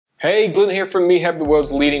Hey, Glenn here from Mehab, the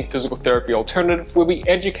world's leading physical therapy alternative, where we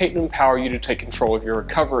educate and empower you to take control of your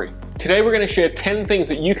recovery. Today we're going to share 10 things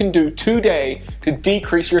that you can do today to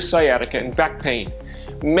decrease your sciatica and back pain.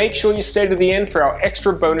 Make sure you stay to the end for our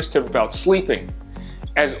extra bonus tip about sleeping.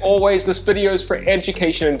 As always, this video is for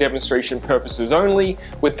education and demonstration purposes only.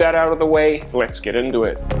 With that out of the way, let's get into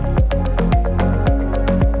it.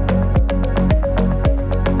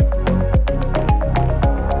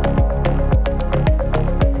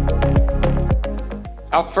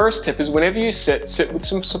 Our first tip is whenever you sit with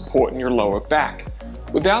some support in your lower back.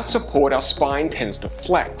 Without support, our spine tends to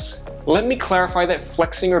flex. Let me clarify that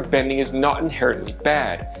flexing or bending is not inherently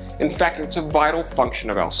bad. In fact, it's a vital function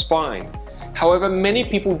of our spine. However, many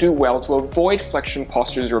people do well to avoid flexion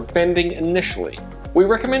postures or bending initially. We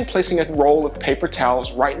recommend placing a roll of paper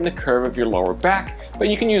towels right in the curve of your lower back, but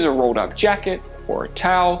you can use a rolled up jacket or a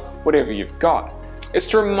towel, whatever you've got. It's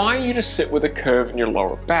to remind you to sit with a curve in your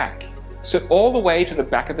lower back. Sit all the way to the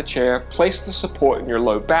back of the chair, place the support in your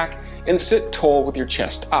low back, and sit tall with your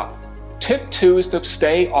chest up. Tip 2 is to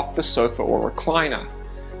stay off the sofa or recliner.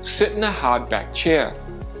 Sit in a hard back chair.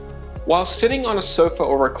 While sitting on a sofa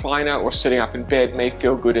or recliner or sitting up in bed may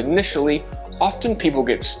feel good initially, often people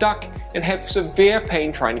get stuck and have severe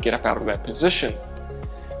pain trying to get up out of that position.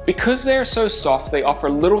 Because they are so soft, they offer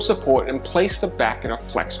little support and place the back in a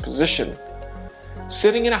flexed position.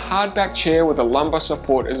 Sitting in a hard back chair with a lumbar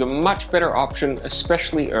support is a much better option,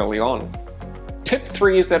 especially early on. Tip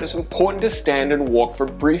 3 is that it's important to stand and walk for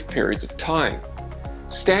brief periods of time.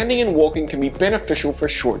 Standing and walking can be beneficial for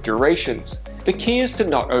short durations. The key is to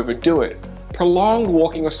not overdo it. Prolonged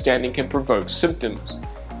walking or standing can provoke symptoms.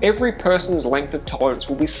 Every person's length of tolerance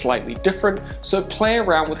will be slightly different, so play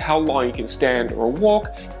around with how long you can stand or walk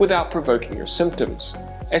without provoking your symptoms.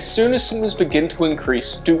 As soon as symptoms begin to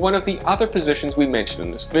increase, do one of the other positions we mentioned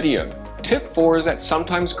in this video. Tip 4 is that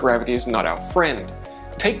sometimes gravity is not our friend.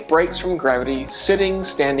 Take breaks from gravity. Sitting,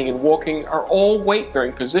 standing, and walking are all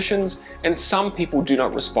weight-bearing positions, and some people do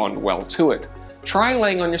not respond well to it. Try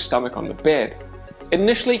laying on your stomach on the bed.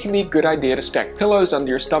 Initially, it can be a good idea to stack pillows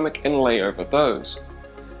under your stomach and lay over those.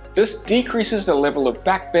 This decreases the level of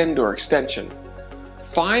back bend or extension.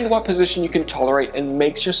 Find what position you can tolerate and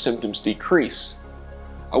makes your symptoms decrease.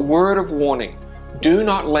 A word of warning, do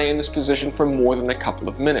not lay in this position for more than a couple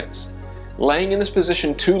of minutes. Laying in this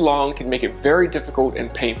position too long can make it very difficult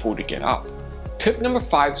and painful to get up. Tip number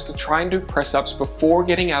 5 is to try and do press-ups before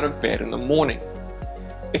getting out of bed in the morning.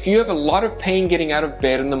 If you have a lot of pain getting out of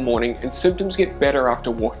bed in the morning and symptoms get better after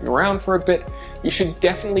walking around for a bit, you should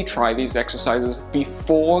definitely try these exercises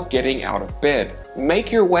before getting out of bed.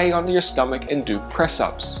 Make your way onto your stomach and do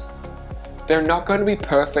press-ups. They're not going to be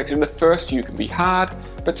perfect, and the first few can be hard,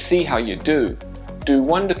 but see how you do. Do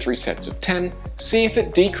 1 to 3 sets of 10, see if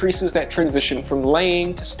it decreases that transition from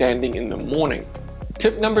laying to standing in the morning.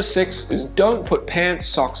 Tip number 6 is don't put pants,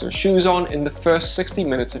 socks, or shoes on in the first 60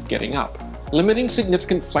 minutes of getting up. Limiting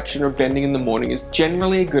significant flexion or bending in the morning is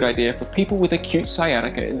generally a good idea for people with acute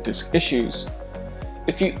sciatica and disc issues.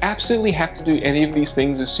 If you absolutely have to do any of these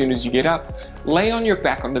things as soon as you get up, lay on your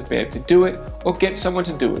back on the bed to do it, or get someone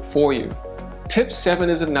to do it for you. Tip 7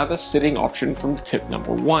 is another sitting option from tip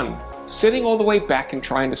number 1. Sitting all the way back and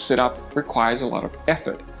trying to sit up requires a lot of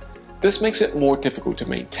effort. This makes it more difficult to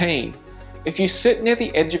maintain. If you sit near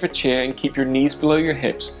the edge of a chair and keep your knees below your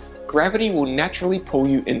hips, gravity will naturally pull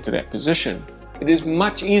you into that position. It is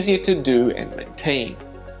much easier to do and maintain.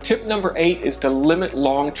 Tip number 8 is to limit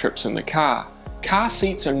long trips in the car. Car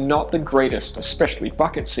seats are not the greatest, especially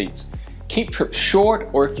bucket seats. Keep trips short,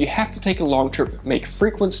 or if you have to take a long trip, make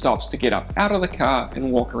frequent stops to get up out of the car and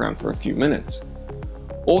walk around for a few minutes.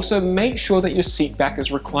 Also, make sure that your seat back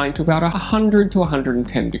is reclined to about 100 to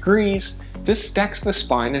 110 degrees. This stacks the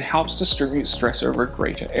spine and helps distribute stress over a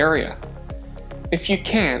greater area. If you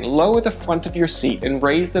can, lower the front of your seat and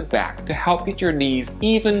raise the back to help get your knees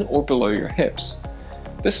even or below your hips.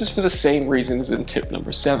 This is for the same reason as in tip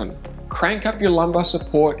number 7. Crank up your lumbar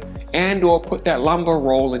support and or put that lumbar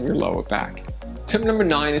roll in your lower back. Tip number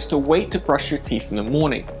 9 is to wait to brush your teeth in the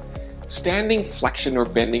morning. Standing flexion or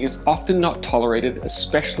bending is often not tolerated,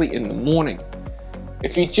 especially in the morning.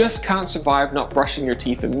 If you just can't survive not brushing your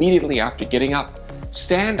teeth immediately after getting up,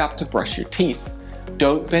 stand up to brush your teeth.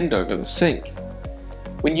 Don't bend over the sink.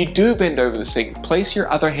 When you do bend over the sink, place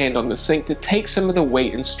your other hand on the sink to take some of the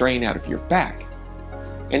weight and strain out of your back.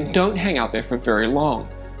 And don't hang out there for very long.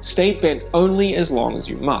 Stay bent only as long as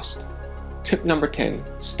you must. Tip number 10,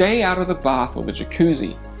 stay out of the bath or the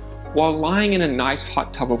jacuzzi. While lying in a nice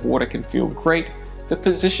hot tub of water can feel great, the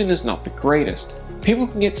position is not the greatest. People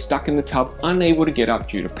can get stuck in the tub unable to get up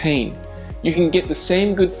due to pain. You can get the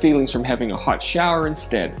same good feelings from having a hot shower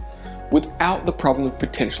instead, without the problem of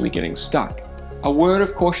potentially getting stuck. A word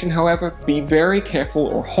of caution, however, be very careful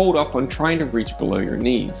or hold off on trying to reach below your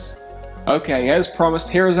knees. Okay, as promised,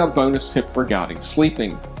 here is our bonus tip regarding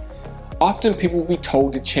sleeping. Often people will be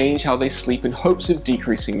told to change how they sleep in hopes of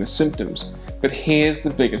decreasing the symptoms, but here's the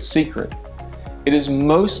biggest secret. It is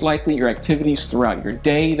most likely your activities throughout your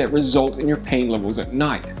day that result in your pain levels at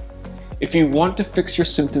night. If you want to fix your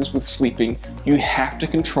symptoms with sleeping, you have to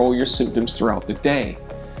control your symptoms throughout the day.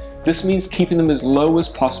 This means keeping them as low as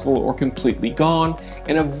possible or completely gone,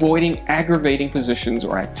 and avoiding aggravating positions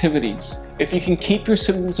or activities. If you can keep your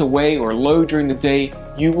symptoms away or low during the day,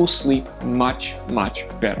 you will sleep much, much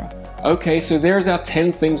better. Okay, so there's our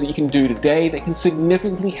 10 things that you can do today that can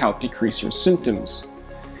significantly help decrease your symptoms.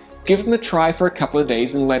 Give them a try for a couple of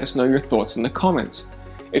days and let us know your thoughts in the comments.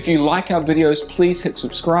 If you like our videos, please hit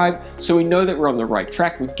subscribe so we know that we're on the right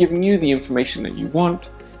track with giving you the information that you want.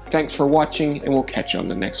 Thanks for watching, and we'll catch you on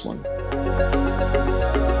the next one.